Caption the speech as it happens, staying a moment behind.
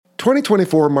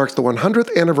2024 marks the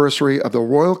 100th anniversary of the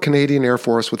Royal Canadian Air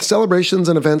Force with celebrations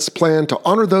and events planned to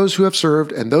honor those who have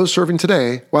served and those serving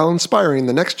today while inspiring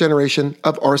the next generation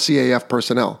of RCAF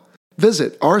personnel.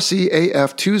 Visit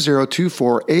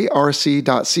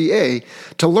rcaf2024arc.ca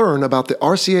to learn about the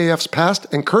RCAF's past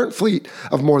and current fleet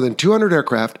of more than 200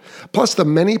 aircraft, plus the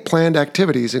many planned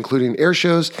activities including air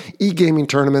shows, e-gaming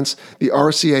tournaments, the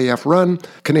RCAF Run,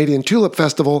 Canadian Tulip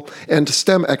Festival, and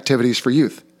STEM activities for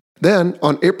youth. Then,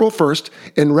 on April 1st,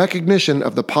 in recognition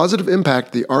of the positive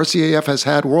impact the RCAF has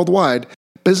had worldwide,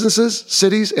 businesses,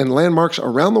 cities, and landmarks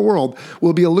around the world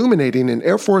will be illuminating in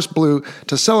Air Force blue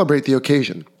to celebrate the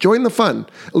occasion. Join the fun.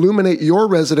 Illuminate your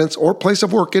residence or place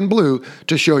of work in blue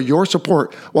to show your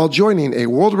support while joining a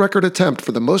world record attempt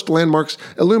for the most landmarks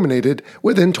illuminated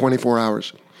within 24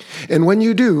 hours. And when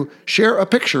you do, share a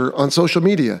picture on social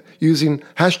media using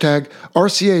hashtag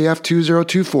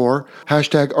RCAF2024,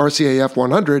 hashtag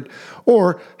RCAF100,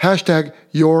 or hashtag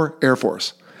Your Air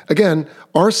Force. Again,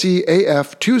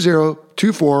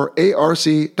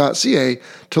 rcaf2024arc.ca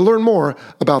to learn more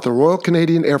about the Royal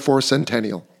Canadian Air Force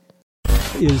Centennial.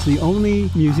 Is the only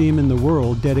museum in the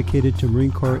world dedicated to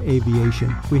Marine Corps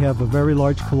aviation. We have a very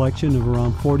large collection of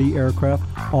around 40 aircraft,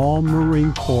 all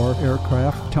Marine Corps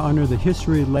aircraft, to honor the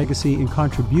history, legacy, and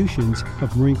contributions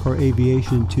of Marine Corps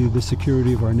aviation to the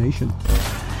security of our nation.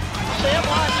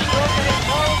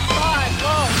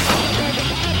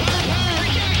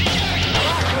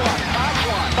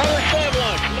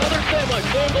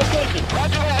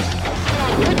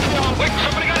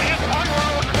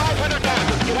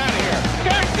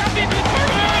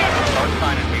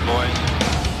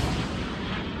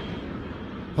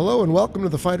 Hello and welcome to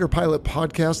the Fighter Pilot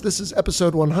Podcast. This is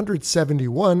episode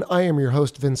 171. I am your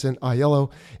host, Vincent Aiello,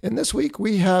 and this week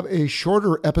we have a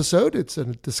shorter episode. It's a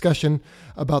discussion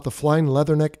about the Flying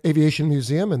Leatherneck Aviation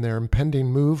Museum and their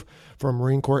impending move from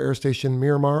Marine Corps Air Station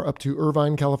Miramar up to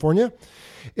Irvine, California.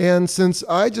 And since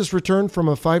I just returned from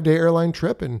a 5-day airline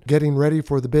trip and getting ready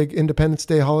for the big Independence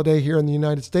Day holiday here in the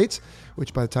United States,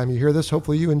 which by the time you hear this,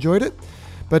 hopefully you enjoyed it.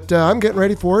 But I'm getting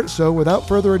ready for it, so without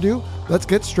further ado, let's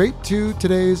get straight to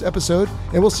today's episode,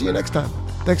 and we'll see you next time.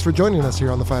 Thanks for joining us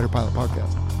here on the Fighter Pilot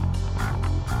Podcast.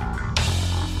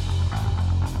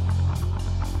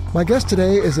 My guest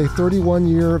today is a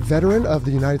 31-year veteran of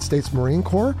the United States Marine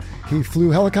Corps. He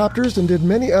flew helicopters and did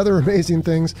many other amazing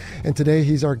things, and today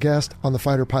he's our guest on the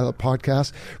Fighter Pilot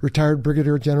Podcast, retired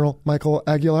Brigadier General Michael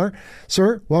Aguilar.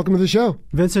 Sir, welcome to the show.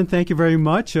 Vincent, thank you very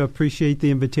much. I appreciate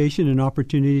the invitation and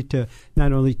opportunity to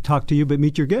not only talk to you, but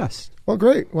meet your guests. Well,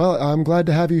 great. Well, I'm glad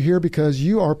to have you here because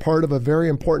you are part of a very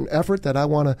important effort that I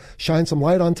want to shine some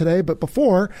light on today. But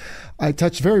before, I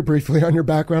touched very briefly on your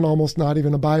background, almost not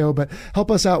even a bio, but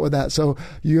help us out with that. So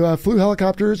you flew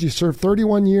helicopters, you served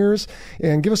 31 years,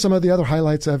 and give us some of the other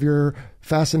highlights of your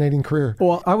fascinating career.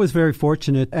 Well, I was very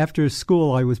fortunate. After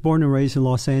school, I was born and raised in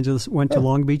Los Angeles, went to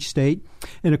Long Beach State,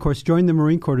 and of course joined the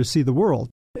Marine Corps to see the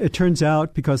world. It turns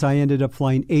out, because I ended up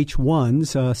flying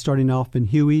H-1s, starting off in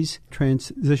Hueys,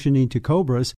 transitioning to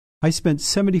Cobras, I spent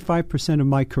 75% of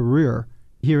my career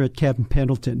here at Captain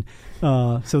Pendleton.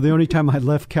 So the only time I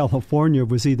left California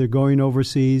was either going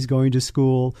overseas, going to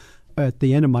school. At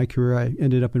the end of my career, I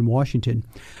ended up in Washington.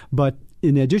 But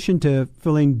in addition to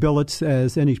filling billets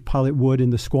as any pilot would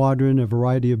in the squadron, a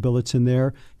variety of billets in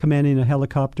there, commanding a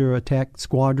helicopter attack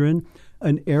squadron,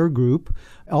 an air group,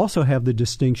 I also have the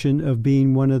distinction of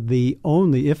being one of the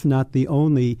only, if not the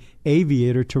only,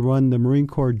 aviator to run the Marine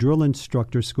Corps Drill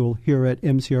Instructor School here at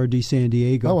MCRD San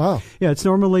Diego. Oh, wow. Yeah, it's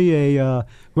normally a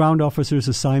ground officer's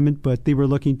assignment, but they were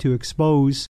looking to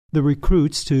expose the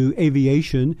recruits to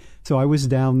aviation. So I was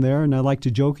down there, and I like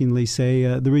to jokingly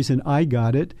say the reason I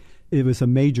got it was a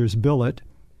major's billet.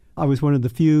 I was one of the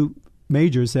few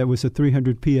majors that was a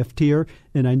 300 PFTer,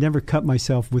 and I never cut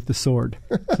myself with the sword.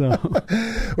 So,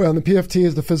 well, the PFT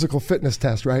is the physical fitness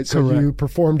test, right? So correct. You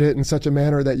performed it in such a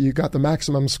manner that you got the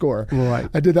maximum score. Right.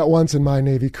 I did that once in my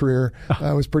Navy career.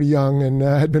 I was pretty young and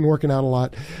had been working out a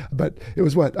lot. But it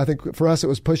was I think for us it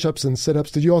was push-ups and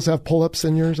sit-ups. Did you also have pull-ups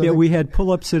in yours? Yeah, we had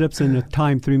pull-ups, sit-ups, and a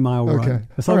timed 3-mile run.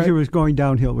 As long as you was going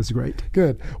downhill, it was great.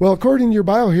 Good. Well, according to your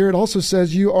bio here, it also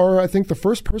says you are, I think, the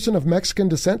first person of Mexican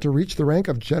descent to reach the rank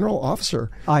of general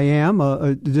officer. I am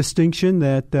a distinction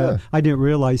that I didn't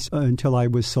realize until I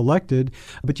was selected.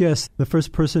 But yes, the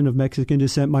first person of Mexican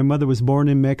descent. My mother was born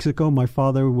in Mexico. My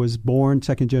father was born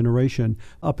second generation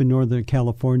up in Northern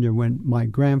California when my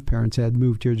grandparents had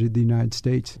moved here to the United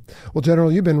States. Well,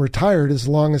 General, you've been retired as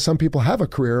long as some people have a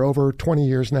career, over 20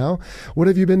 years now. What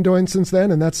have you been doing since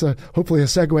then? And that's hopefully a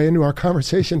segue into our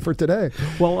conversation for today.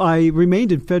 Well, I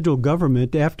remained in federal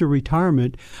government. After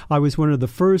retirement, I was one of the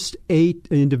first 8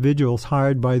 individuals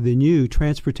hired by the new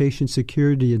Transportation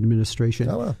Security Administration.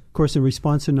 Oh, wow. Of course, in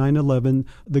response to 9/11,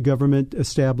 the government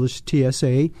established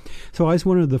TSA. So I was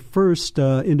one of the first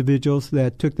individuals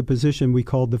that took the position we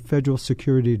called the Federal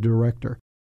Security Director.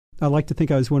 I like to think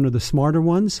I was one of the smarter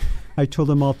ones. I told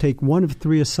them I'll take one of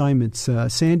 3 assignments,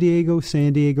 San Diego,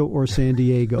 or San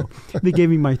Diego. They gave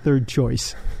me my third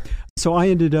choice. So I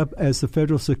ended up as the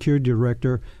Federal Security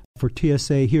Director for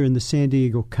TSA here in the San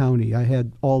Diego County. I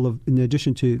had in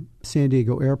addition to San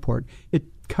Diego Airport, it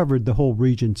covered the whole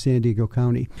region, San Diego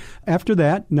County. After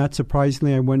that, not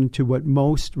surprisingly, I went into what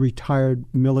most retired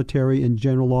military and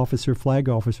general officer, flag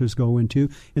officers go into,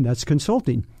 and that's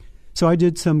consulting. So I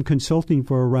did some consulting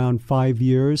for around 5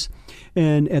 years.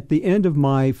 And at the end of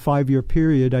my 5-year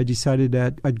period, I decided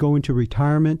that I'd go into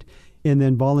retirement and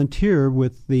then volunteer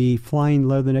with the Flying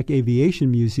Leatherneck Aviation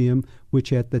Museum,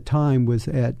 which at the time was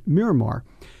at Miramar.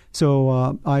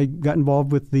 So I got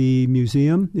involved with the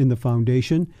museum in the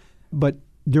foundation. But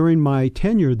during my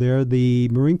tenure there, the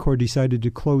Marine Corps decided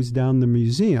to close down the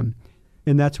museum.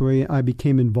 And that's where I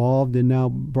became involved and now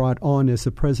brought on as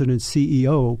the president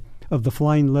CEO of the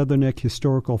Flying Leatherneck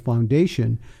Historical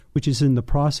Foundation, which is in the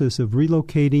process of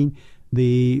relocating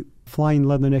the Flying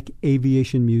Leatherneck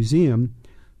Aviation Museum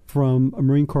from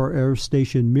Marine Corps Air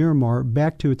Station Miramar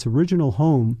back to its original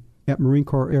home at Marine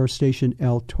Corps Air Station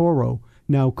El Toro,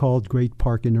 now called Great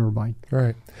Park in Irvine.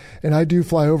 Right. And I do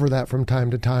fly over that from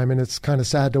time to time, and it's kind of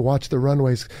sad to watch the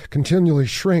runways continually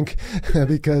shrink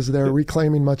because they're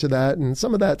reclaiming much of that, and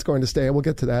some of that's going to stay, and we'll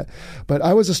get to that. But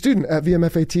I was a student at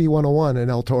VMFAT 101 in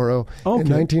El Toro in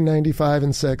 1995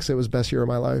 and 6. It was the best year of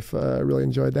my life. I really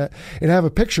enjoyed that. And I have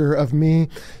a picture of me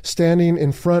standing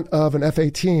in front of an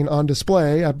F-18 on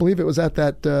display. I believe it was at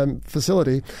that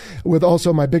facility, with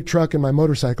also my big truck and my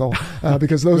motorcycle,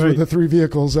 because those were the 3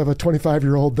 vehicles of a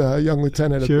 25-year-old young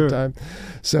lieutenant at the time.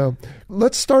 So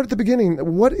let's start at the beginning.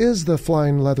 What is the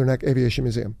Flying Leatherneck Aviation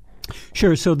Museum?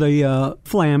 Sure. So the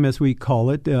FLAM, as we call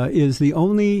it, is the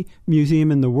only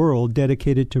museum in the world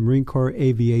dedicated to Marine Corps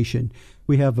aviation.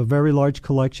 We have a very large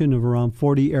collection of around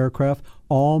 40 aircraft,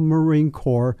 all Marine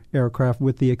Corps aircraft,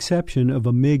 with the exception of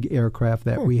a MiG aircraft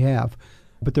that we have.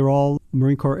 But they're all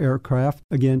Marine Corps aircraft.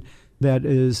 Again, that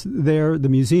is there, the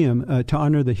museum, to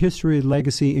honor the history,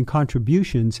 legacy, and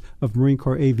contributions of Marine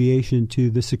Corps aviation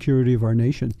to the security of our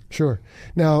nation. Sure.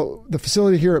 Now, the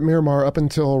facility here at Miramar, up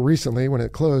until recently when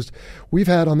it closed, we've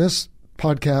had on this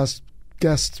podcast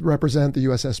guests represent the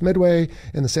USS Midway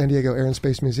and the San Diego Air and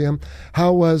Space Museum.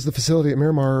 How was the facility at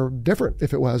Miramar different,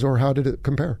 if it was, or how did it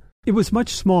compare? It was much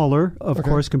smaller, of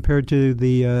course, compared to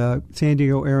the San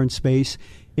Diego Air and Space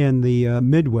and the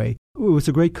Midway. It was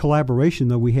a great collaboration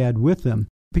that we had with them.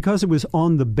 Because it was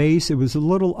on the base, it was a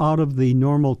little out of the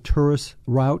normal tourist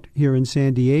route here in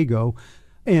San Diego.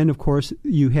 And, of course,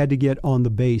 you had to get on the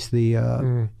base.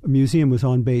 The museum was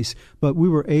on base. But we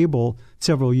were able,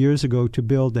 several years ago, to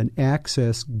build an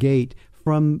access gate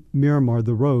from Miramar,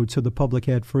 the road, so the public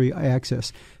had free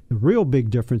access. The real big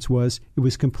difference was it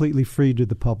was completely free to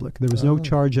the public. There was no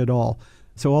charge at all.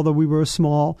 So although we were a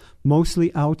small,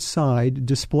 mostly outside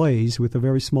displays with a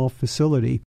very small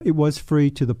facility, it was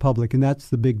free to the public, and that's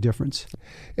the big difference.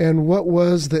 And what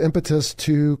was the impetus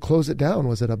to close it down?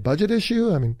 Was it a budget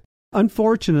issue?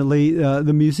 Unfortunately,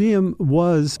 the museum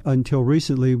was, until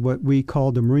recently, what we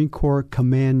called a Marine Corps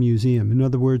Command Museum. In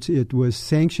other words, it was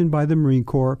sanctioned by the Marine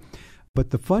Corps,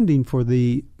 but the funding for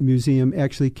the museum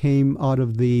actually came out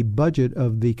of the budget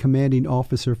of the commanding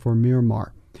officer for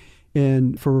Miramar.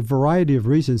 And for a variety of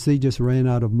reasons, they just ran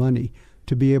out of money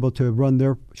to be able to run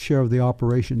their share of the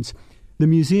operations. The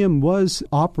museum was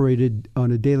operated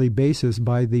on a daily basis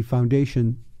by the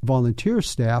foundation volunteer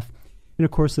staff. And,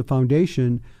 of course, the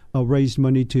foundation raised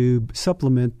money to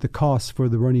supplement the costs for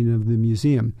the running of the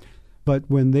museum. But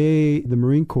when the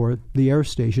Marine Corps, the air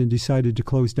station, decided to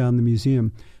close down the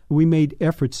museum, we made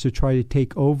efforts to try to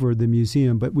take over the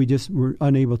museum, but we just were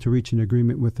unable to reach an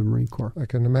agreement with the Marine Corps. I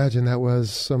can imagine that was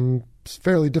some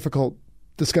fairly difficult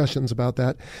discussions about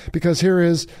that, because here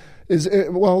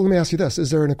well, let me ask you this.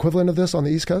 Is there an equivalent of this on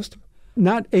the East Coast?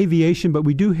 Not aviation, but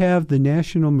we do have the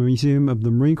National Museum of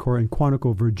the Marine Corps in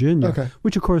Quantico, Virginia,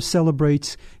 which, of course,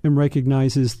 celebrates and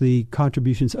recognizes the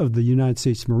contributions of the United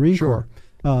States Marine Corps.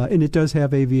 and it does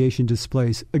have aviation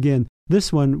displays. Again,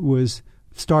 this one was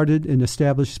started and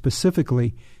established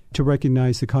specifically to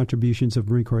recognize the contributions of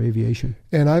Marine Corps aviation.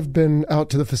 And I've been out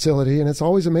to the facility, and it's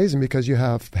always amazing because you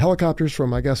have helicopters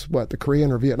from, I guess, the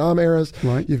Korean or Vietnam eras.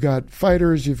 Right. You've got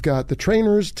fighters, you've got the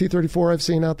trainers, T-34 I've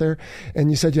seen out there, and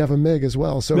you said you have a MiG as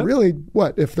well. So really,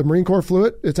 if the Marine Corps flew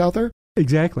it, it's out there?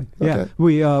 Exactly. Okay.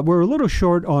 Yeah, we're a little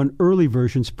short on early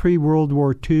versions, pre-World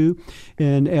War II,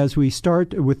 and as we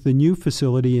start with the new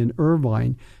facility in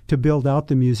Irvine to build out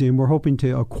the museum, we're hoping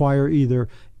to acquire either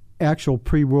actual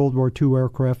pre-World War II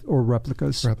aircraft or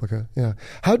replicas. Replica, yeah.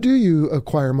 How do you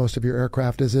acquire most of your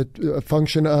aircraft? Is it a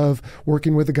function of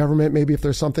working with the government, maybe if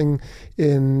there's something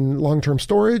in long-term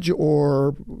storage,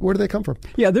 or where do they come from?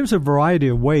 Yeah, there's a variety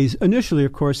of ways. Initially,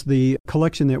 of course, the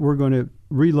collection that we're going to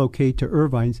relocate to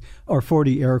Irvine's are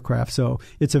 40 aircraft, so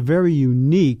it's a very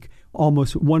unique,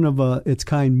 almost one of a its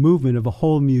kind movement of a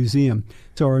whole museum.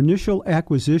 So our initial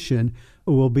acquisition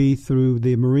will be through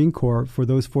the Marine Corps for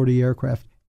those 40 aircraft.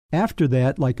 After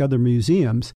that, like other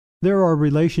museums, there are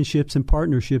relationships and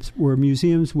partnerships where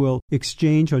museums will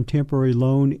exchange on temporary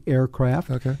loan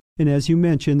aircraft. Okay. And as you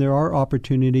mentioned, there are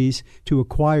opportunities to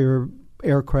acquire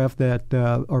aircraft that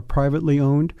are privately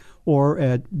owned or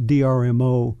at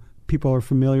DRMO. People are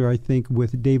familiar, I think,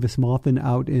 with Davis Monthan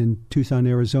out in Tucson,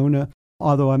 Arizona.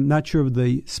 Although I'm not sure of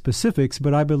the specifics,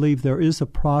 but I believe there is a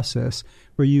process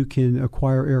where you can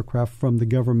acquire aircraft from the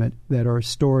government that are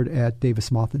stored at Davis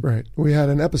Monthan. Right. We had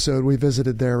an episode, we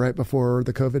visited there right before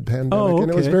the COVID pandemic, okay.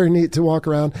 And it was very neat to walk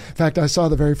around. In fact, I saw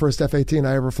the very first F-18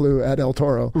 I ever flew at El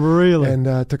Toro. Really? And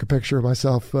took a picture of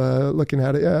myself looking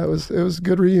at it. Yeah, it was a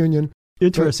good reunion.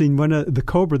 Interesting. One of the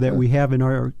Cobra that we have in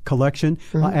our collection,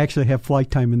 I actually have flight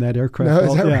time in that aircraft.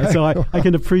 No, is that right? So I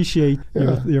can appreciate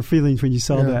your feelings when you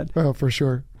saw that. Oh, for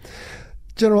sure.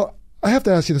 General, I have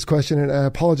to ask you this question, and I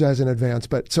apologize in advance.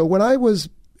 But so when I was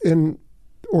in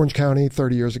Orange County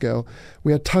 30 years ago,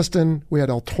 we had Tustin, we had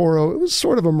El Toro. It was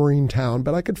sort of a marine town,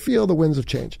 but I could feel the winds of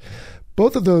change.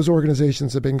 Both of those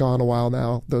organizations have been gone a while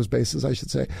now, those bases, I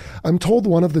should say. I'm told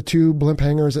one of the two blimp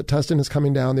hangars at Tustin is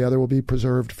coming down. The other will be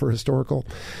preserved for historical.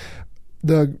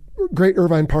 The Great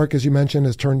Irvine Park, as you mentioned,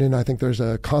 has turned in. I think there's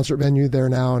a concert venue there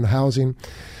now and housing.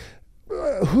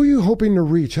 Who are you hoping to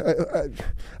reach? I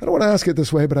don't want to ask it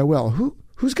this way, but I will.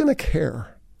 Who's going to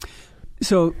care?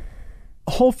 So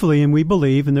hopefully, and we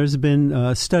believe, and there's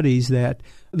been studies that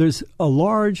there's a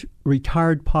large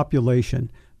retired population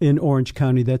in Orange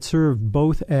County that served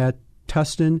both at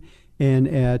Tustin and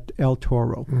at El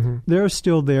Toro. Mm-hmm. They're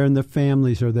still there, and the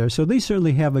families are there. So they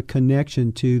certainly have a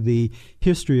connection to the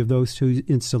history of those two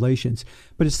installations.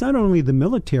 But it's not only the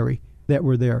military that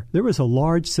were there. There was a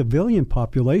large civilian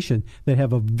population that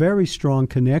have a very strong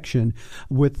connection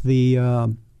with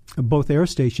the both air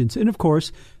stations. And, of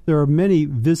course, there are many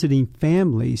visiting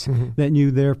families that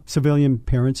knew their civilian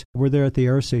parents were there at the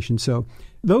air station. So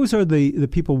those are the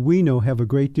people we know have a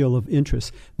great deal of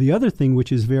interest. The other thing,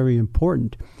 which is very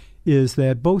important, is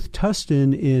that both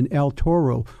Tustin and El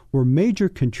Toro were major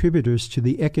contributors to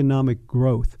the economic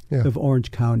growth of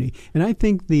Orange County. And I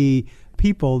think the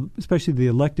people, especially the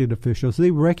elected officials,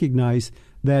 they recognize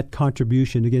that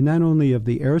contribution, again, not only of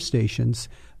the air stations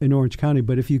in Orange County,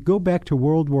 but if you go back to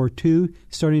World War II,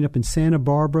 starting up in Santa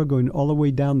Barbara, going all the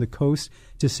way down the coast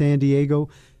to San Diego,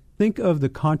 think of the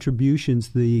contributions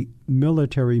the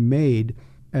military made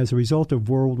as a result of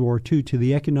World War II to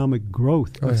the economic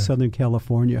growth of Southern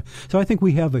California. So I think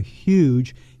we have a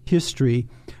huge history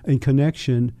and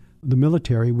connection, the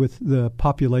military, with the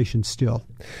population still.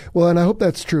 Well, and I hope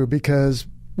that's true because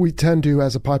we tend to,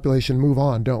 as a population, move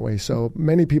on, don't we? So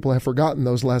many people have forgotten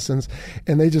those lessons,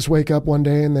 and they just wake up one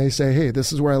day and they say, hey,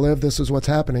 this is where I live, this is what's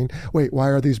happening. Wait, why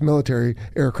are these military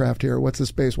aircraft here? What's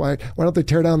this base? Why don't they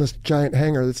tear down this giant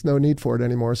hangar? There's no need for it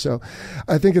anymore. So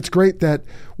I think it's great that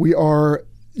we are,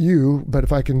 but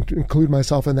if I can include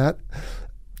myself in that,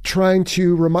 trying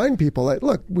to remind people that,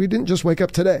 look, we didn't just wake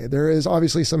up today. There is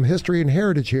obviously some history and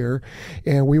heritage here,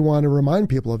 and we want to remind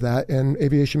people of that, and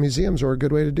aviation museums are a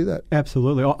good way to do that.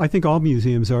 Absolutely. I think all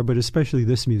museums are, but especially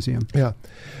this museum. Yeah.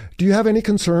 Do you have any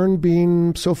concern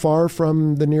being so far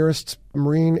from the nearest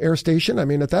Marine air station? I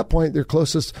mean, at that point, their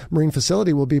closest Marine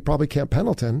facility will be probably Camp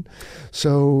Pendleton.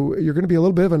 So you're going to be a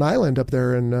little bit of an island up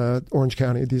there in Orange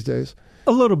County these days.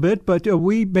 A little bit, but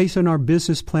we, based on our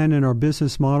business plan and our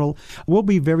business model, we'll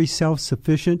be very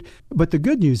self-sufficient. But the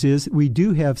good news is we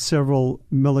do have several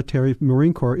military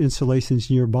Marine Corps installations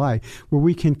nearby where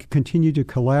we can continue to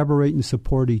collaborate and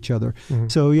support each other. Mm-hmm.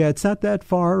 So, yeah, it's not that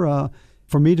far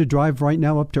For me to drive right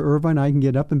now up to Irvine, I can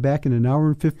get up and back in an hour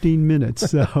and 15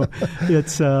 minutes.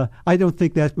 So I don't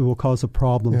think that will cause a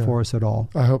problem for us at all.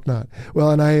 I hope not. Well,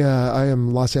 and I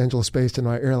am Los Angeles-based in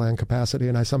my airline capacity,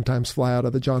 and I sometimes fly out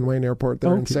of the John Wayne Airport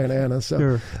there in Santa Ana,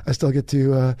 so I still get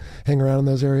to hang around in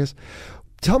those areas.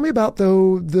 Tell me about,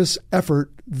 though, this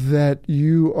effort that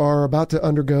you are about to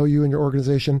undergo, you and your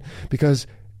organization, because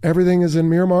everything is in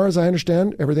Miramar, as I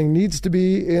understand. Everything needs to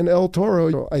be in El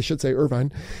Toro. I should say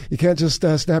Irvine. You can't just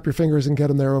snap your fingers and get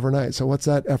them there overnight. So what's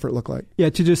that effort look like? Yeah,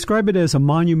 to describe it as a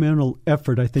monumental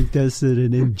effort, I think does it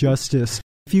an injustice.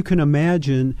 If you can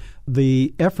imagine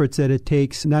the efforts that it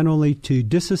takes not only to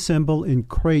disassemble and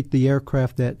crate the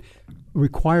aircraft that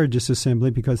require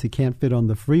disassembly because they can't fit on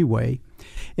the freeway,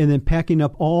 and then packing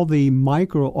up all the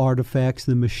micro artifacts,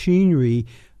 the machinery,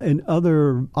 and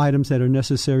other items that are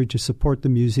necessary to support the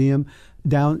museum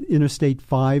down Interstate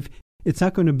 5, it's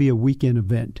not going to be a weekend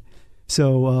event.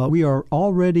 So we are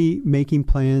already making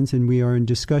plans, and we are in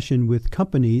discussion with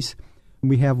companies.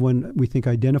 We have one, we think,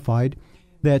 identified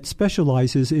that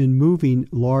specializes in moving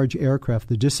large aircraft,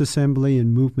 the disassembly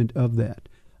and movement of that.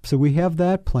 So we have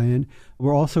that plan.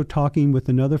 We're also talking with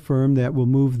another firm that will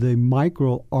move the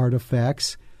micro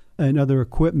artifacts and other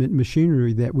equipment,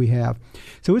 machinery that we have.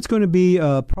 So it's going to be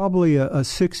probably a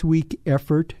 6-week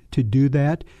effort to do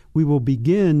that. We will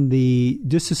begin the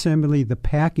disassembly, the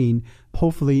packing,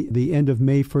 hopefully the end of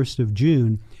May, 1st of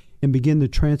June, and begin the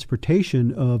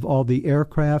transportation of all the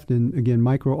aircraft and, again,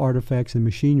 micro artifacts and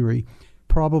machinery,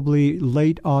 probably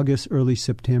late August, early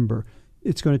September.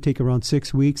 It's going to take around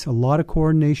 6 weeks, a lot of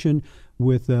coordination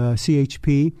with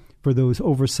CHP for those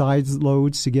oversized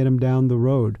loads to get them down the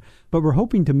road. But we're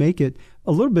hoping to make it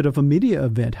a little bit of a media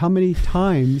event. How many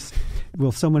times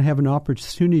will someone have an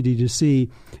opportunity to see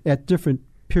at different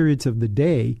periods of the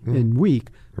day and week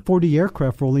 40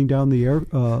 aircraft rolling down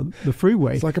the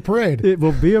freeway? It's like a parade. It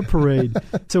will be a parade.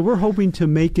 So we're hoping to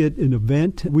make it an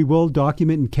event. We will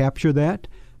document and capture that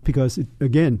because,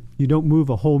 again, you don't move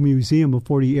a whole museum of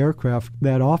 40 aircraft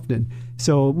that often.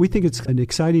 So we think it's an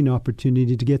exciting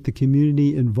opportunity to get the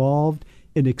community involved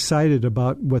and excited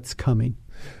about what's coming.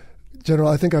 General,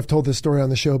 I think I've told this story on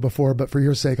the show before, but for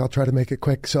your sake, I'll try to make it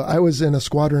quick. So I was in a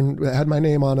squadron that had my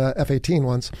name on a F-18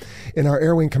 once, and our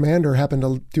air wing commander happened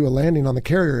to do a landing on the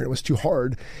carrier, and it was too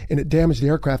hard, and it damaged the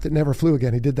aircraft. It never flew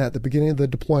again. He did that at the beginning of the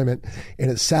deployment,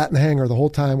 and it sat in the hangar the whole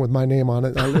time with my name on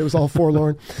it. It was all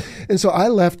forlorn. And so I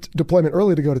left deployment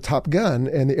early to go to Top Gun,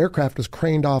 and the aircraft was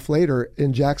craned off later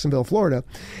in Jacksonville, Florida.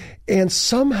 And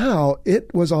somehow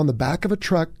it was on the back of a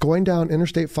truck going down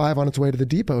Interstate 5 on its way to the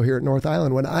depot here at North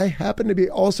Island. When I happened to be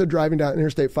also driving down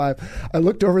Interstate 5, I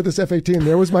looked over at this F-18.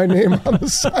 There was my name on the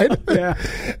side of it. Yeah.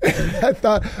 And I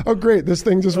thought, oh, great, this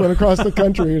thing just went across the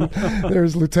country. And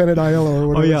there's Lieutenant Aiello or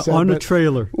whatever. Oh, yeah, said. On a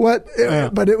trailer.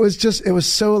 But it was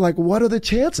so like, what are the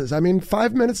chances? I mean,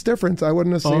 5 minutes difference, I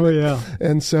wouldn't have seen it. Oh, yeah.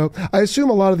 And so I assume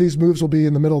a lot of these moves will be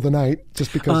in the middle of the night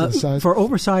just because of the size. For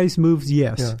oversized moves,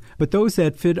 yes. Yeah. But those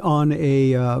that fit on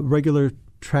a regular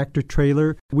tractor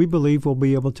trailer, we believe we'll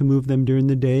be able to move them during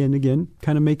the day and, again,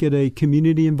 kind of make it a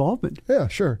community involvement. Yeah,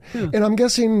 sure. Yeah. And I'm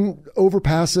guessing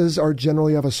overpasses are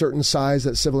generally of a certain size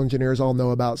that civil engineers all know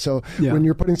about. So when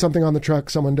you're putting something on the truck,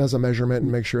 someone does a measurement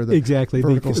and make sure that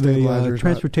vertical stabilizer the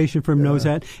transportation firm knows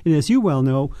that. And as you well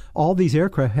know, all these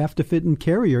aircraft have to fit in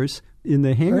carriers in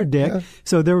the hangar deck. Yeah.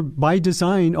 So they're by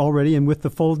design already, and with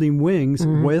the folding wings,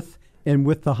 with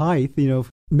the height,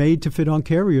 made to fit on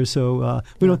carriers, so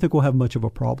we don't think we'll have much of a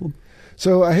problem.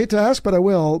 So I hate to ask, but I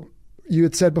will. You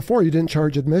had said before you didn't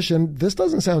charge admission. This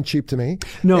doesn't sound cheap to me.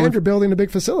 No, and you're building a big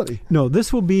facility. No,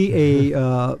 this will be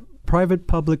a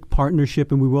private-public partnership,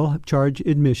 and we will charge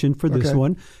admission for this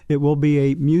one. It will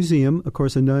be a museum, of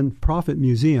course, a non-profit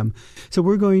museum. So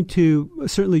we're going to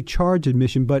certainly charge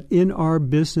admission, but in our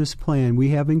business plan,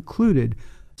 we have included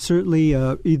certainly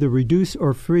either reduced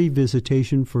or free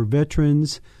visitation for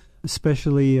veterans,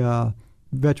 especially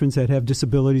veterans that have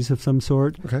disabilities of some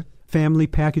sort, family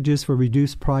packages for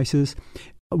reduced prices.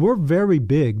 We're very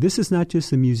big. This is not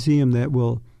just a museum that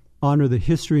will honor the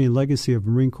history and legacy of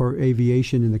Marine Corps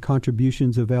aviation and the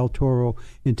contributions of El Toro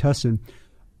and Tustin.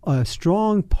 A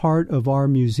strong part of our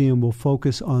museum will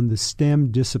focus on the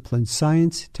STEM disciplines: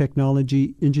 science,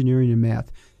 technology, engineering, and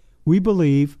math. We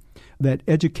believe that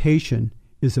education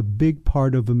is a big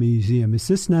part of a museum. It's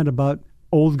just not about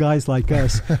old guys like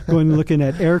us going and looking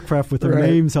at aircraft with their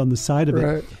names on the side of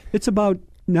it. It's about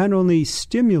not only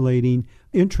stimulating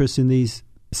interest in these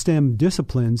STEM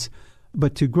disciplines,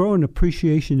 but to grow an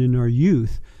appreciation in our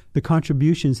youth, the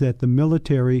contributions that the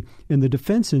military and the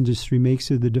defense industry makes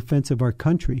to the defense of our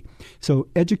country. So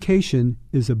education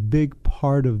is a big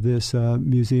part of this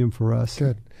museum for us.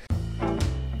 Good.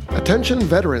 Attention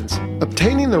veterans,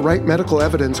 obtaining the right medical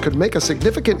evidence could make a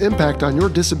significant impact on your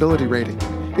disability rating.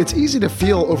 It's easy to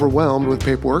feel overwhelmed with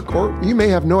paperwork, or you may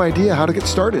have no idea how to get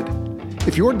started.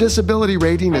 If your disability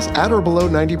rating is at or below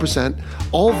 90%,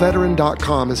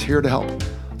 allveteran.com is here to help.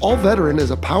 AllVeteran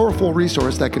is a powerful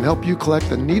resource that can help you collect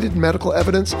the needed medical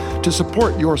evidence to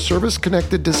support your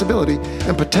service-connected disability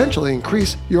and potentially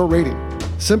increase your rating.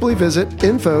 Simply visit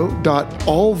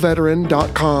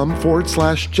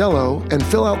info.allveteran.com/Jello and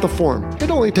fill out the form.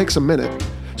 It only takes a minute.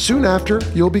 Soon after,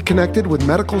 you'll be connected with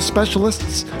medical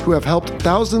specialists who have helped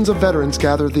thousands of veterans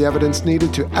gather the evidence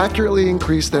needed to accurately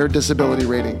increase their disability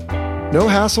rating. No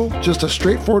hassle, just a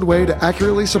straightforward way to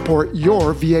accurately support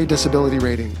your VA disability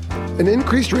rating. An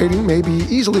increased rating may be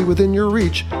easily within your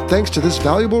reach thanks to this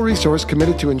valuable resource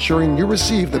committed to ensuring you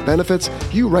receive the benefits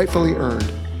you rightfully earned.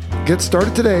 Get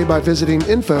started today by visiting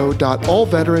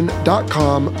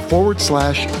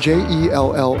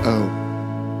info.allveteran.com/JELLO.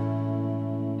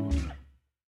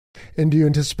 And do you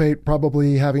anticipate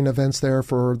probably having events there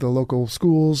for the local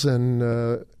schools and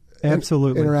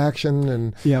absolutely interaction?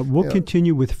 And we'll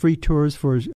continue with free tours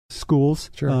for schools,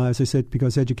 sure. As I said,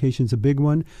 because education's a big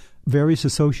one. Various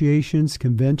associations,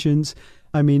 conventions.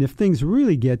 I mean, if things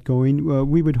really get going,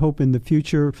 we would hope in the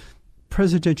future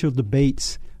presidential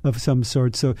debates of some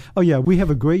sort. So, we have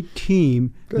a great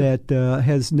team that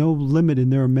has no limit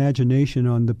in their imagination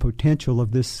on the potential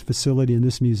of this facility and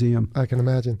this museum. I can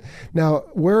imagine. Now,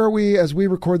 where are we as we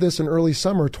record this in early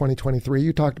summer 2023?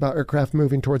 You talked about aircraft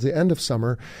moving towards the end of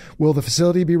summer. Will the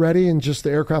facility be ready and just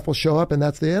the aircraft will show up and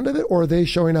that's the end of it? Or are they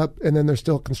showing up and then there's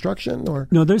still construction? Or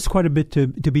No, there's quite a bit to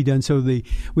be done. So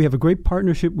we have a great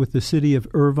partnership with the city of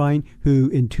Irvine, who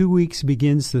in 2 weeks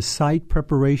begins the site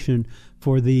preparation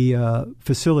for the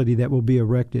facility that will be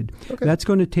erected. Okay. That's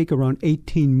going to take around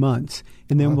 18 months,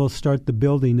 and then we'll start the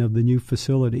building of the new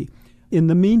facility. In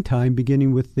the meantime,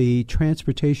 beginning with the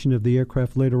transportation of the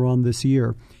aircraft later on this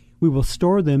year, we will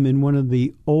store them in one of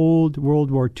the old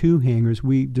World War II hangars.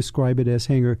 We describe it as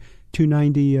Hangar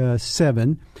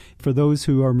 297. For those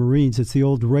who are Marines, it's the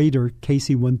old Raider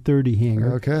KC-130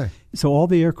 hangar. Okay. So all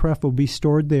the aircraft will be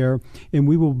stored there, and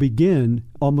we will begin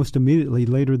almost immediately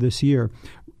later this year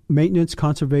maintenance,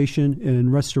 conservation,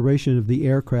 and restoration of the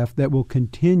aircraft that will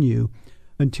continue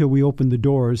until we open the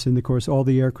doors. And, of course, all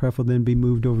the aircraft will then be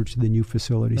moved over to the new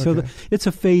facility. Okay. So it's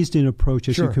a phased-in approach,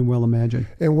 as you can well imagine.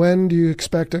 And when do you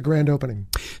expect a grand opening?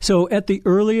 So at the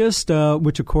earliest,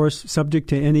 which, of course, subject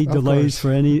to any delays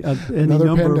for any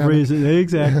number of reasons.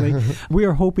 Exactly. We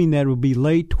are hoping that it will be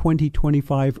late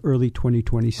 2025, early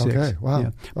 2026. Okay, wow.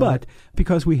 Yeah. But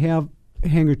because we have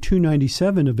Hangar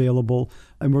 297 available,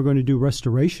 and we're going to do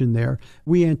restoration there,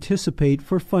 we anticipate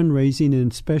for fundraising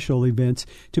and special events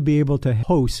to be able to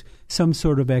host some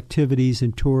sort of activities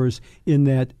and tours in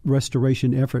that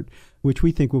restoration effort, which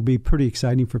we think will be pretty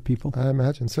exciting for people. I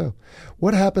imagine so.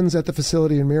 What happens at the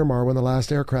facility in Miramar when the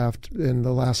last aircraft when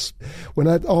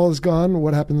that all is gone?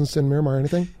 What happens in Miramar?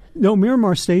 Anything? No,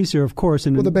 Miramar stays there, of course.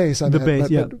 And the base.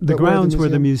 The grounds where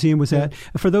the museum was at.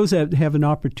 For those that have an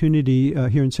opportunity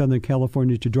here in Southern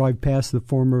California to drive past the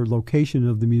former location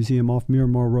of the museum off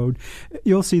Miramar Road,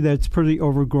 you'll see that it's pretty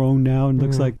overgrown now and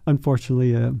looks like,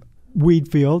 unfortunately, a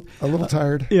weed field. A little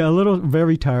tired.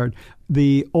 Very tired.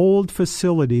 The old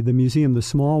facility, the museum, the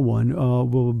small one,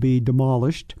 will be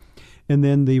demolished. And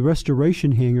then the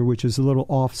restoration hangar, which is a little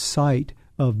off-site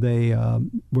of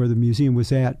where the museum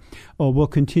was at, will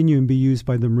continue and be used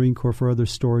by the Marine Corps for other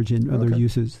storage and other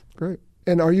uses. Great.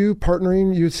 And are you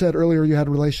partnering? You said earlier you had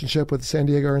a relationship with San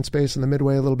Diego Air and Space and the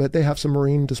Midway a little bit. They have some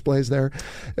marine displays there.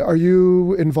 Are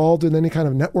you involved in any kind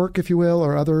of network, if you will,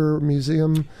 or other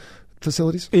museum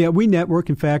facilities? Yeah, we network,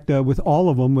 in fact, with all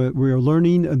of them. We are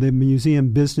learning the museum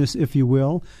business, if you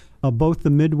will. Both the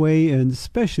Midway and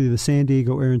especially the San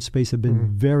Diego Air and Space have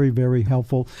been very, very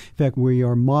helpful. In fact, we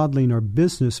are modeling our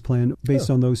business plan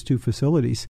based on those two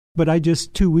facilities. But I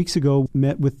just 2 weeks ago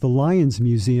met with the Lions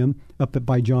Museum up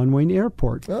by John Wayne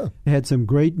Airport. Had some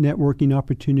great networking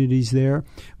opportunities there.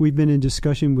 We've been in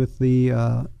discussion with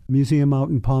the museum out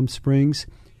in Palm Springs.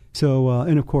 So,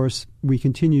 and of course, we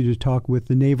continue to talk with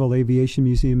the Naval Aviation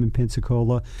Museum in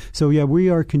Pensacola. So, we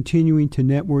are continuing to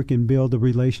network and build a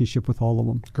relationship with all of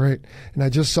them. Great. And I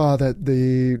just saw that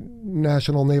the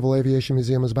National Naval Aviation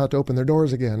Museum is about to open their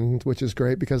doors again, which is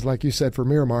great because, like you said, for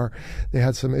Miramar, they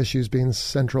had some issues being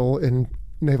central in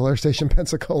Naval Air Station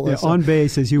Pensacola. Yeah, so, on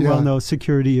base, as you well know,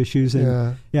 security issues.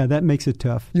 And that makes it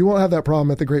tough. You won't have that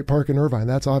problem at the Great Park in Irvine.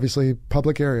 That's obviously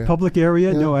public area. Public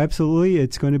area? No, absolutely.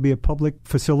 It's going to be a public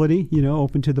facility,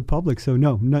 open to the public. So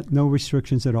no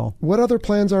restrictions at all. What other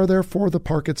plans are there for the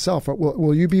park itself?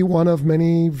 Will you be one of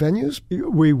many venues?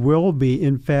 We will be.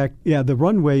 In fact, the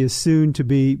runway is soon to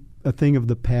be a thing of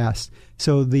the past.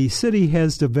 So the city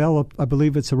has developed, I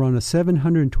believe it's around a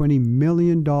 $720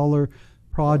 million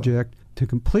project to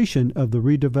completion of the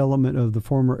redevelopment of the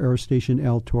former Air Station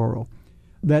El Toro.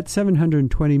 That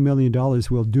 $720 million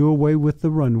will do away with the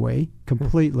runway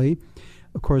completely.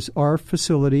 Of course, our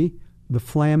facility, the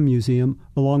Flam Museum,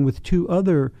 along with two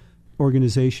other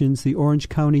organizations, the Orange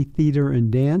County Theater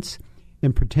and Dance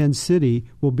and Pretend City,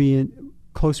 will be in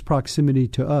close proximity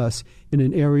to us in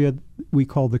an area we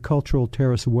call the Cultural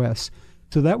Terrace West.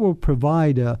 So that will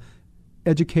provide a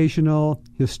educational,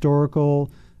 historical,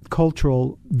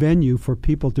 cultural venue for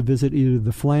people to visit either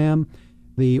the Flam,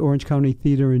 the Orange County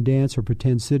Theater and Dance, or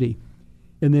Pretend City.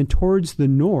 And then towards the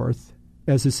north,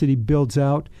 as the city builds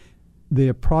out,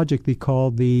 the project they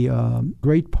call the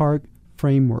Great Park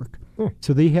Framework.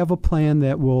 So they have a plan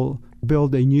that will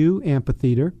build a new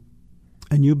amphitheater,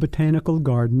 a new botanical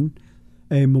garden,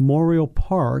 a memorial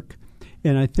park,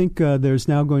 and I think there's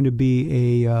now going to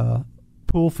be a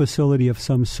pool facility of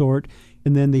some sort,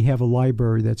 and then they have a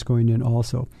library that's going in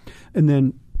also. And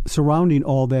then surrounding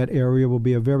all that area will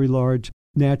be a very large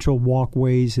natural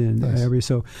walkways and area.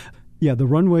 So, the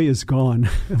runway is gone.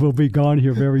 It will be gone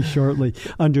here very shortly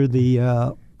under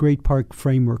the Great Park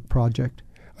Framework project.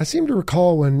 I seem to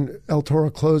recall when El Toro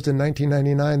closed in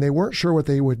 1999, they weren't sure what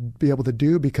they would be able to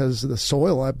do because the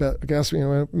soil, I guess,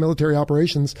 military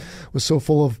operations was so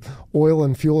full of oil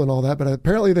and fuel and all that. But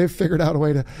apparently they've figured out a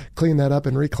way to clean that up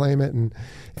and reclaim it. And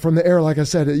from the air, like I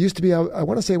said, it used to be, I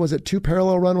want to say, was it 2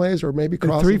 parallel runways or maybe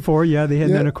crossing? 3, 4, they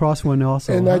had then a cross one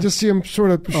also. And I just see them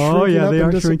sort of shrinking up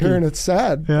and disappearing. It's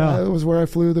sad. Yeah. It was where I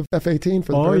flew the F-18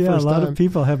 for the very first time. A lot of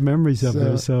people have memories of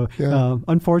those. So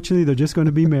unfortunately, they're just going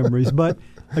to be memories. But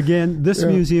again, this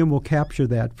museum will capture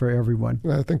that for everyone.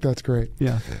 I think that's great.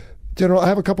 Yeah. General, I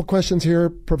have a couple questions here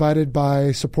provided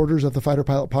by supporters of the Fighter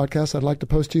Pilot podcast I'd like to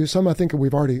post to you. Some I think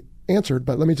we've already answered,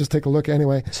 but let me just take a look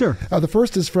anyway. Sure. The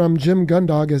first is from Jim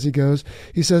Gundog as he goes.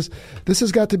 He says, this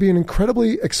has got to be an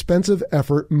incredibly expensive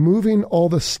effort moving all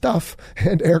the stuff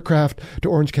and aircraft to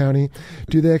Orange County.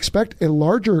 Do they expect a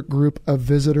larger group of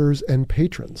visitors and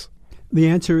patrons? The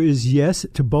answer is yes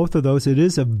to both of those. It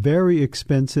is a very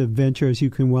expensive venture, as you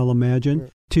can well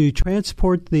imagine. To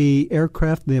transport the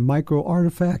aircraft, the micro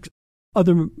artifacts,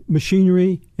 other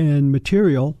machinery and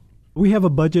material, we have a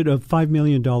budget of $5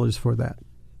 million for that.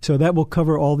 So that will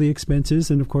cover all the expenses.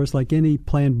 And, of course, like any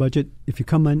planned budget, if you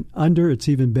come in under, it's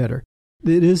even better.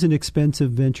 It is an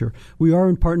expensive venture. We are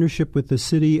in partnership with the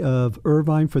city of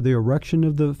Irvine for the erection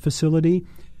of the facility.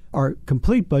 Our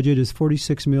complete budget is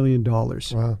 $46 million.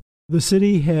 Wow. The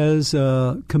city has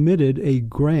committed a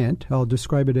grant, I'll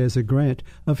describe it as a grant,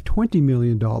 of $20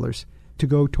 million to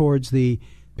go towards the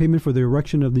payment for the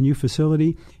erection of the new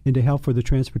facility and to help for the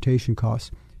transportation costs.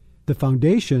 The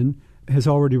foundation has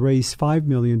already raised $5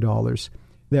 million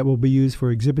that will be used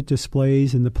for exhibit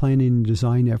displays and the planning and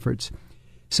design efforts.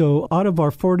 So out of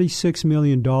our $46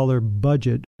 million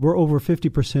budget, we're over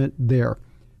 50% there.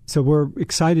 So we're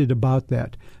excited about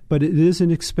that. But it is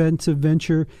an expensive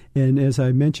venture, and as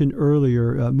I mentioned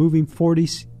earlier, moving 40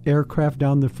 aircraft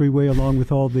down the freeway along with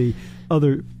all the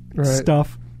other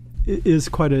stuff is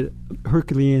quite a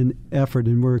Herculean effort,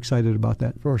 and we're excited about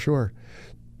that. For sure.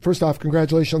 First off,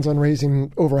 congratulations on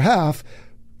raising over half,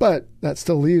 but that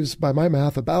still leaves, by my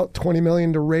math, about $20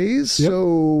 million to raise. Yep. So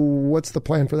what's the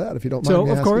plan for that, if you don't mind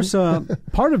me asking? So, of course,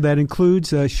 part of that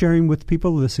includes sharing with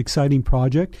people this exciting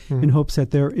project in hopes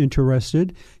that they're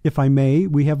interested. If I may,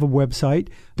 we have a website,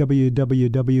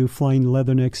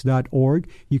 www.flyingleathernecks.org.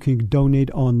 You can donate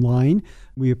online.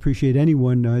 We appreciate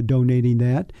anyone donating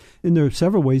that. And there are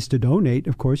several ways to donate.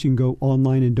 Of course, you can go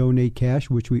online and donate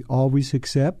cash, which we always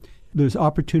accept. There's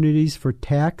opportunities for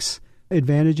tax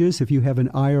advantages. If you have an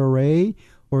IRA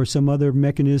or some other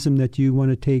mechanism that you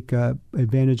want to take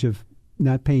advantage of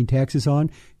not paying taxes on,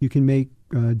 you can make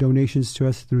donations to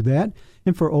us through that.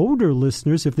 And for older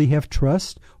listeners, if they have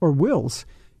trust or wills,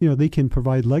 they can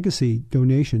provide legacy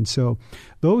donations. So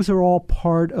those are all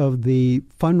part of the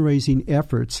fundraising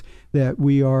efforts that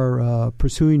we are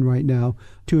pursuing right now,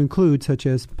 to include such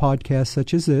as podcasts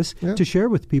such as this, to share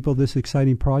with people this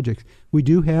exciting project. We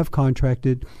do have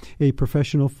contracted a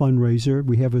professional fundraiser.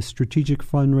 We have a strategic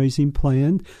fundraising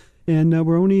plan. And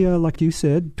we're only, like you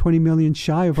said, 20 million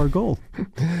shy of our goal.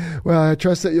 Well, I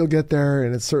trust that you'll get there,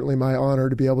 and it's certainly my honor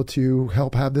to be able to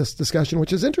help have this discussion,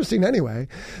 which is interesting anyway.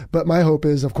 But my hope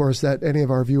is, of course, that any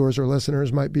of our viewers or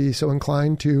listeners might be so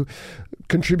inclined to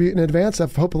contribute in advance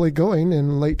of hopefully going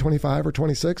in late 25 or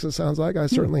 26, it sounds like. I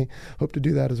certainly hope to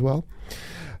do that as well.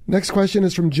 Next question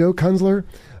is from Joe Kunzler.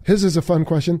 His is a fun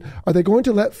question. Are they going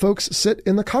to let folks sit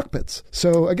in the cockpits?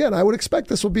 So again, I would expect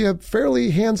this will be a fairly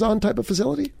hands-on type of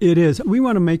facility. It is. We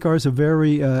want to make ours a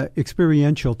very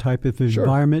experiential type of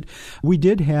environment. We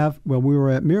did have, when we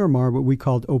were at Miramar, what we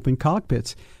called open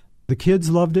cockpits. The kids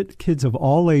loved it, kids of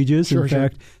all ages. In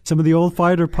fact, some of the old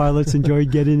fighter pilots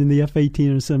enjoyed getting in the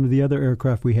F-18 or some of the other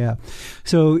aircraft we have.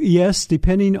 So yes,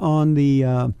 depending on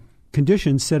the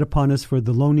conditions set upon us for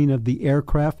the loaning of the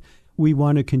aircraft, we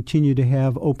want to continue to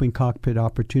have open cockpit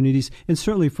opportunities. And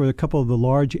certainly for a couple of the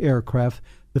large aircraft,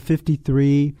 the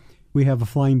 53, we have a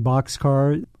flying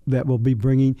boxcar that we'll be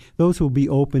bringing. Those will be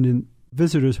open and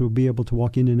visitors will be able to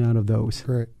walk in and out of those.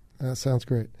 Great. That sounds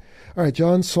great. All right.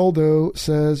 John Soldo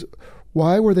says,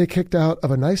 why were they kicked out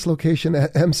of a nice location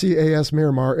at MCAS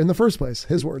Miramar in the first place?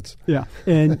 His words. Yeah.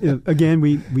 And again,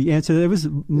 we answered that it was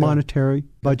monetary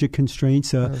budget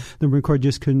constraints. The Marine Corps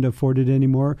just couldn't afford it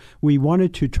anymore. We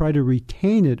wanted to try to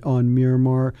retain it on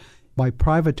Miramar by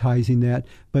privatizing that,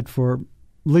 but for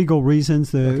legal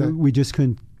reasons, we just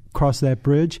couldn't cross that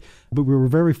bridge. But we were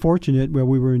very fortunate where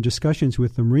we were in discussions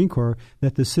with the Marine Corps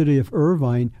that the city of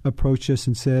Irvine approached us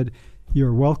and said,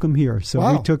 "You're welcome here." So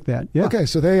we took that. Yeah. Okay,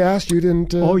 so they asked, you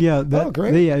didn't... Oh, yeah.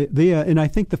 Great. They and I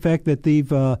think the fact that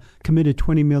they've committed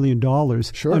 $20 million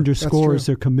underscores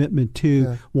their commitment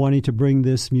to wanting to bring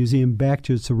this museum back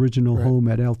to its original home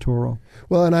at El Toro.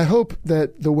 Well, and I hope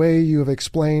that the way you have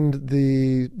explained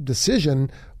the decision,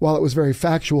 while it was very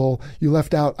factual, you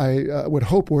left out, I would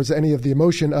hope, was any of the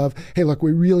emotion of, hey, look,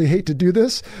 we really hate to do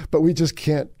this, but we just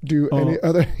can't do any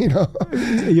other,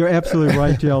 You're absolutely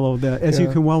right, Jello. As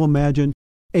you can well imagine,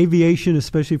 aviation,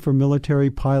 especially for military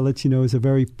pilots, is a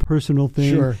very personal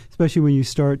thing, especially when you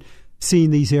start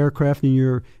seeing these aircraft and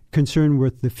you're concerned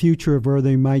with the future of where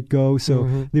they might go.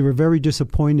 So they were very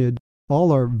disappointed.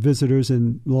 All our visitors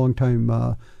and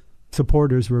longtime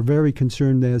supporters were very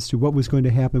concerned as to what was going to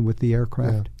happen with the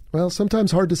aircraft. Yeah. Well,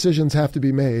 sometimes hard decisions have to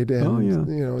be made,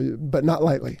 and but not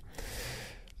lightly.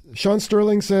 Sean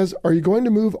Sterling says, are you going to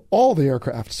move all the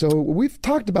aircraft? So we've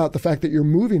talked about the fact that you're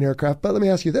moving aircraft, but let me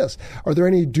ask you this. Are there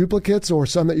any duplicates or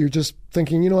some that you're just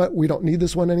thinking, you know what, we don't need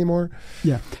this one anymore?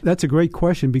 Yeah, that's a great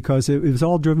question because it was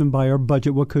all driven by our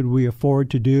budget. What could we afford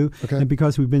to do? Okay. And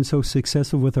because we've been so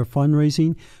successful with our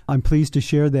fundraising, I'm pleased to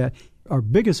share that our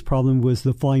biggest problem was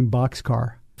the flying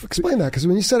boxcar. Explain that, because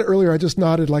when you said it earlier, I just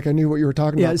nodded like I knew what you were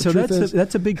talking about. Yeah, so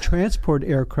that's a big transport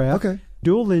aircraft. Okay.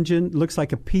 Dual engine, looks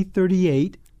like a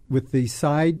P-38 with the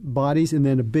side bodies and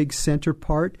then a big center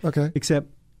part, except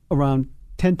around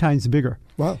 10 times bigger.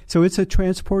 Wow. So it's a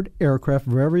transport aircraft,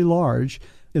 very large.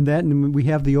 And we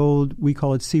have the old, we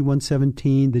call it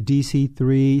C-117, the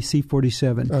DC-3,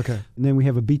 C-47. Okay. And then we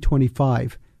have a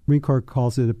B-25. Marine Corps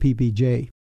calls it a PBJ.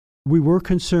 We were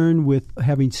concerned with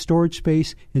having storage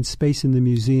space and space in the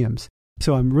museums.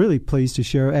 So I'm really pleased to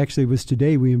share. Actually, it was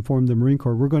today we informed the Marine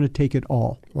Corps we're going to take it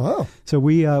all. Wow! So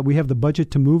we have the budget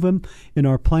to move them, and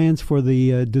our plans for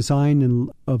the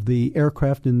design of the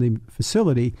aircraft in the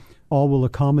facility all will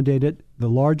accommodate it. The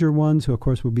larger ones, of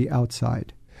course, will be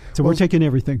outside. So we're taking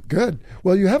everything. Good.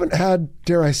 Well, you haven't had,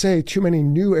 dare I say, too many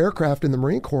new aircraft in the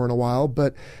Marine Corps in a while,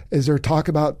 but is there talk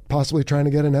about possibly trying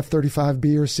to get an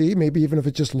F-35B or C, maybe even if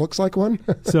it just looks like one?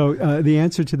 So the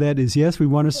answer to that is yes. We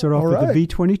want to start off with the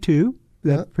V-22.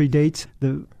 That predates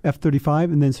the F-35,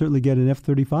 and then certainly get an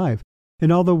F-35.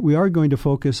 And although we are going to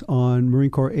focus on Marine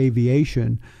Corps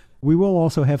aviation, we will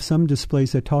also have some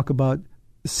displays that talk about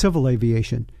civil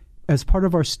aviation. As part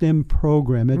of our STEM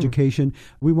program, education,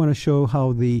 we want to show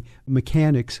how the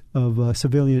mechanics of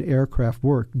civilian aircraft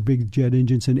work, big jet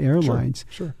engines and airlines.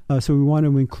 Sure. So we want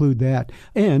to include that.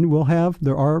 And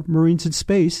there are Marines in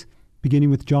space,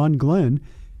 beginning with John Glenn.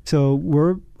 So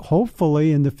we're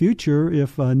hopefully in the future,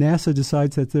 if NASA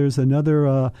decides that there's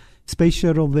another space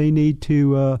shuttle they need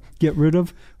to get rid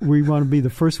of, we want to be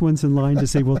the first ones in line to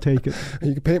say we'll take it.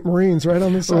 You can paint Marines right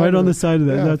on the side. Right on the side of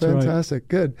that. Yeah, that's fantastic.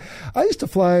 Good. I used to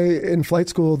fly in flight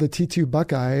school the T-2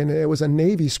 Buckeye, and it was a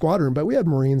Navy squadron, but we had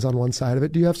Marines on one side of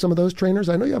it. Do you have some of those trainers?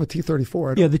 I know you have a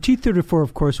T-34. Yeah, the T-34,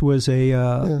 of course, was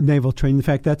a naval training. In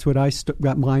fact, that's what I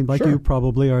got mine, like you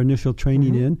probably, our initial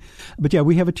training in. But yeah,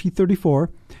 we have a T-34.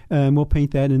 and we'll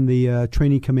paint that in the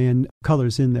training command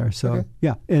colors in there. So, okay.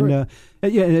 yeah. And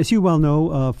and as you well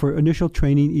know, for initial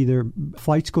training, either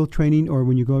flight school training or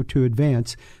when you go to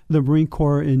advance, the Marine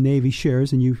Corps and Navy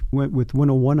shares, and you went with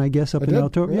 101, I guess, up in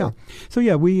Alto. Yeah. So,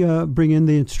 yeah, we bring in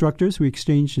the instructors, we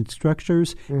exchange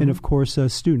instructors, and, of course,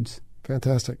 students.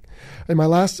 Fantastic. And my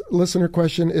last listener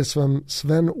question is from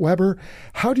Sven Weber.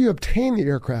 How do you obtain the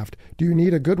aircraft? Do you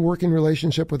need a good working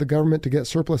relationship with the government to get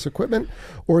surplus equipment,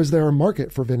 or is there a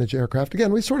market for vintage aircraft?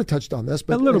 Again, we sort of touched on this,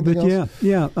 but a little bit, else?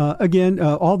 yeah. Again,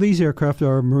 all these aircraft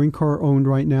are Marine Corps owned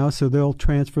right now, so they'll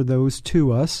transfer those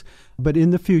to us. But in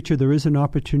the future, there is an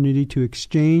opportunity to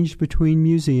exchange between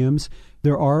museums.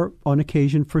 There are, on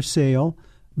occasion, for sale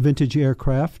vintage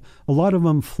aircraft. A lot of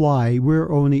them fly.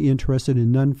 We're only interested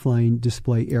in non-flying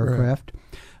display aircraft.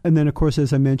 Right. And then, of course,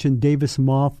 as I mentioned, Davis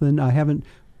Monthan. I haven't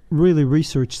really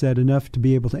researched that enough to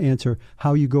be able to answer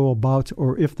how you go about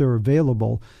or if they're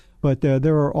available. But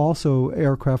there are also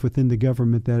aircraft within the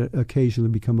government that occasionally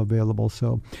become available.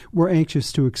 So we're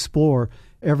anxious to explore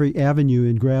every avenue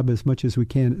and grab as much as we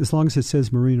can, as long as it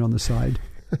says Marine on the side.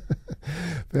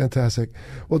 Fantastic.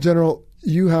 Well, General,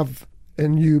 you have,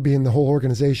 and you being the whole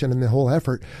organization and the whole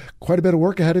effort, quite a bit of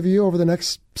work ahead of you over the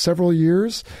next several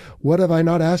years. What have I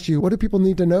not asked you? What do people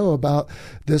need to know about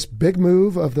this big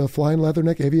move of the Flying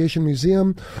Leatherneck Aviation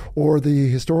Museum or the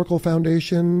Historical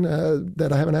Foundation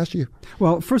that I haven't asked you?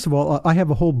 Well, first of all, I have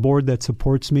a whole board that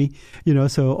supports me.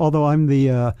 So although I'm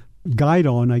the guide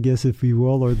on, I guess, if you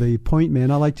will, or the point man,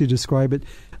 I like to describe it.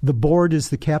 The board is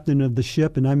the captain of the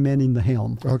ship, and I'm manning the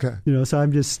helm. Okay. So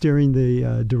I'm just steering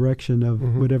the direction of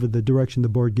whatever the direction the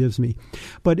board gives me.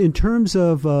 But in terms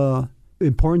of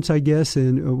importance, I guess,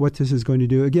 and what this is going to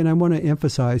do, again, I want to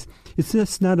emphasize, it's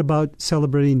just not about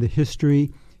celebrating the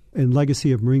history and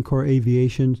legacy of Marine Corps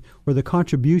aviation or the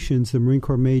contributions the Marine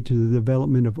Corps made to the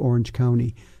development of Orange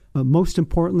County. Most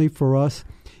importantly for us,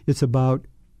 it's about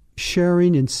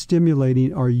sharing and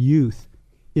stimulating our youth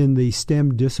in the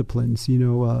STEM disciplines,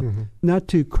 not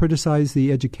to criticize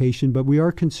the education, but we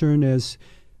are concerned as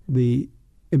the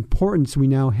importance we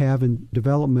now have in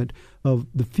development of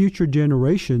the future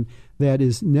generation that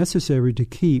is necessary to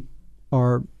keep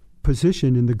our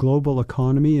position in the global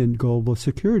economy and global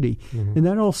security. And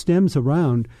that all stems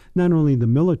around not only the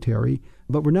military,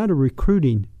 but we're not a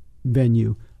recruiting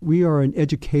venue. We are an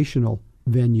educational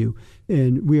venue,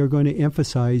 and we are going to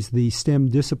emphasize the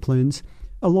STEM disciplines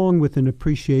along with an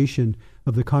appreciation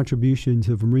of the contributions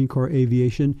of Marine Corps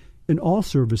aviation and all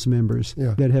service members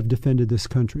that have defended this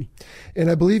country.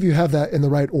 And I believe you have that in the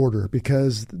right order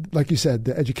because, like you said,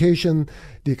 the education,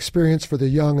 the experience for the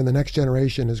young and the next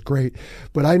generation is great.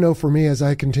 But I know for me, as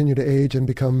I continue to age and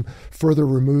become further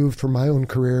removed from my own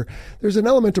career, there's an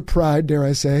element of pride, dare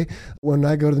I say, when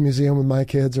I go to the museum with my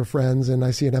kids or friends and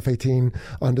I see an F-18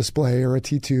 on display or a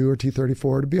T-2 or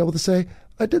T-34 to be able to say,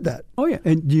 I did that. Oh, yeah.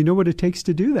 And do you know what it takes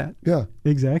to do that? Yeah.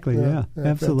 Exactly. Yeah.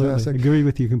 Absolutely. Fantastic. Agree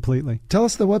with you completely. Tell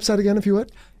us the website again, if you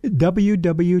would.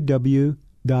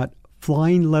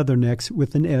 www.flyingleathernecks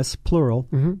with an S, plural,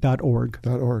 .org.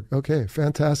 .org. Okay,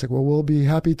 fantastic. Well, we'll be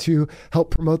happy to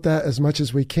help promote that as much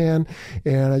as we can.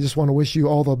 And I just want to wish you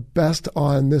all the best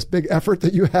on this big effort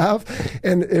that you have.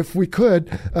 And if we could,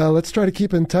 let's try to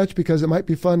keep in touch because it might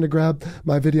be fun to grab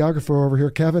my videographer over here,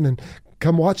 Kevin, and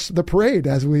come watch the parade,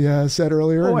 as we said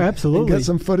earlier. Oh, absolutely. And get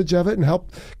some footage of it and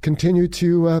help continue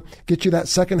to get you that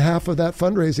second half of that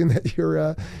fundraising that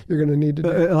you're going to need to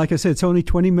do. Like I said, it's only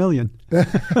 $20 million.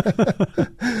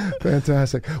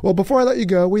 Fantastic. Well, before I let you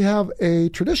go, we have a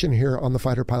tradition here on the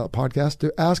Fighter Pilot Podcast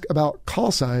to ask about call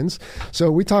signs.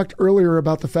 So we talked earlier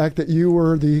about the fact that you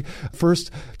were the first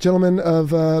gentleman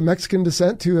of Mexican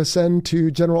descent to ascend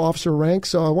to general officer rank.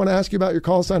 So I want to ask you about your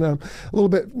call sign. I'm a little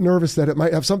bit nervous that it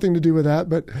might have something to do with that,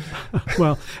 but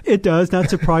well, it does. Not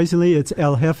surprisingly, it's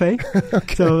El Jefe.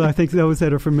 Okay. So I think those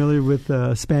that are familiar with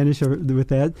Spanish or with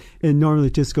that, and normally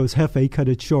it just goes Jefe, cut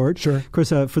it short. Sure. Of course,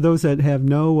 for those that have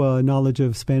no knowledge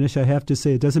of Spanish, I have to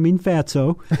say it doesn't mean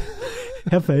fatso.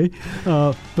 Jefe.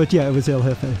 But yeah, it was El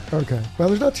Jefe. Okay. Well,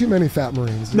 there's not too many fat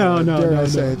Marines. No.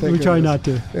 We try not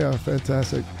to. Yeah,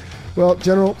 fantastic. Well,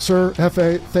 General, Sir,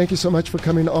 Jefe, thank you so much for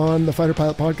coming on the Fighter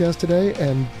Pilot Podcast today,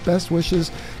 and best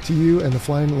wishes to you and the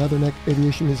Flying Leatherneck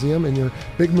Aviation Museum and your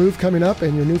big move coming up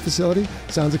and your new facility.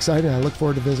 Sounds exciting. I look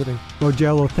forward to visiting. Well,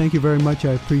 Jello, thank you very much.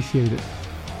 I appreciate it.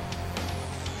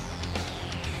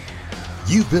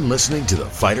 You've been listening to the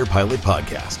Fighter Pilot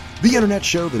Podcast, the internet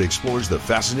show that explores the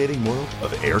fascinating world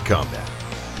of air combat.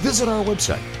 Visit our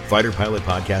website,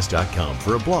 fighterpilotpodcast.com,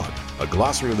 for a blog, a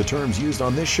glossary of the terms used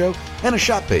on this show, and a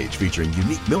shop page featuring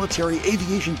unique military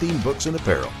aviation-themed books and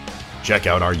apparel. Check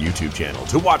out our YouTube channel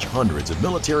to watch hundreds of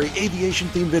military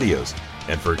aviation-themed videos.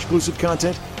 And for exclusive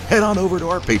content, head on over to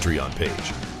our Patreon page.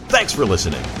 Thanks for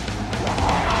listening.